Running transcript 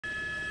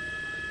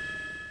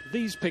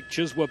These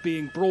pictures were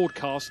being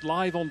broadcast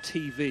live on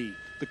TV.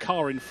 The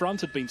car in front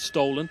had been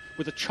stolen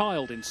with a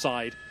child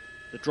inside,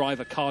 the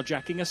driver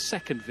carjacking a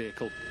second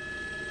vehicle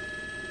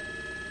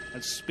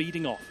and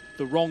speeding off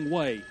the wrong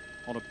way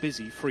on a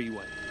busy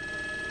freeway.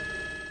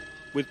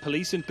 With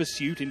police in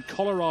pursuit in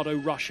Colorado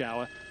rush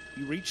hour,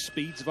 he reached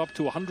speeds of up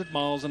to 100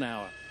 miles an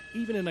hour.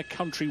 Even in a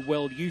country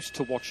well used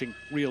to watching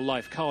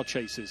real-life car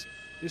chases,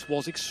 this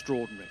was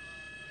extraordinary.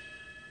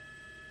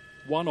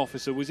 One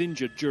officer was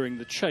injured during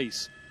the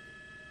chase.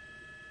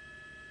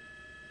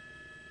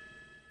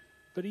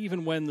 But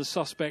even when the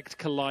suspect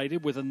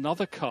collided with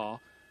another car,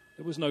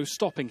 there was no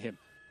stopping him,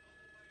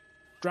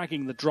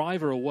 dragging the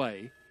driver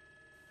away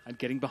and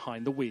getting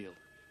behind the wheel.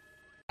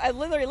 I was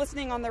literally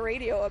listening on the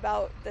radio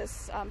about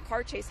this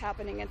car chase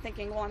happening and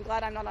thinking, well, I'm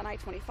glad I'm not on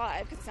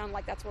I-25 because it sounded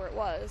like that's where it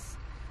was.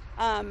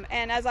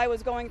 And as I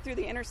was going through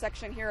the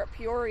intersection here at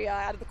Peoria,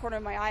 out of the corner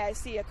of my eye, I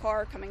see a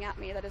car coming at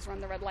me that has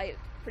run the red light at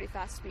pretty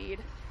fast speed.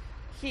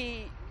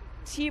 He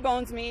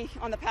T-bones me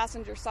on the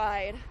passenger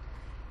side.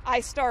 I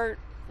start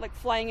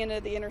flying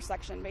into the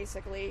intersection,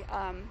 basically.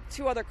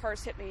 Two other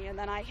cars hit me, and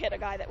then I hit a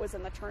guy that was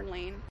in the turn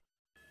lane.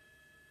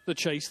 The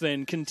chase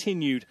then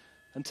continued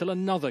until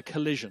another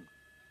collision,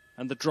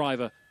 and the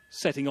driver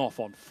setting off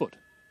on foot.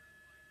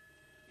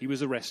 He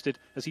was arrested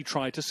as he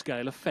tried to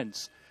scale a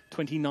fence.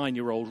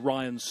 29-year-old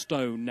Ryan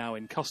Stone now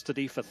in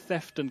custody for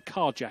theft and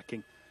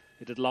carjacking.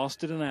 It had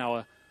lasted an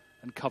hour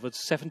and covered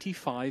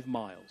 75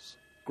 miles.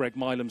 Greg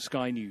Milam,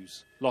 Sky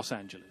News, Los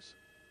Angeles.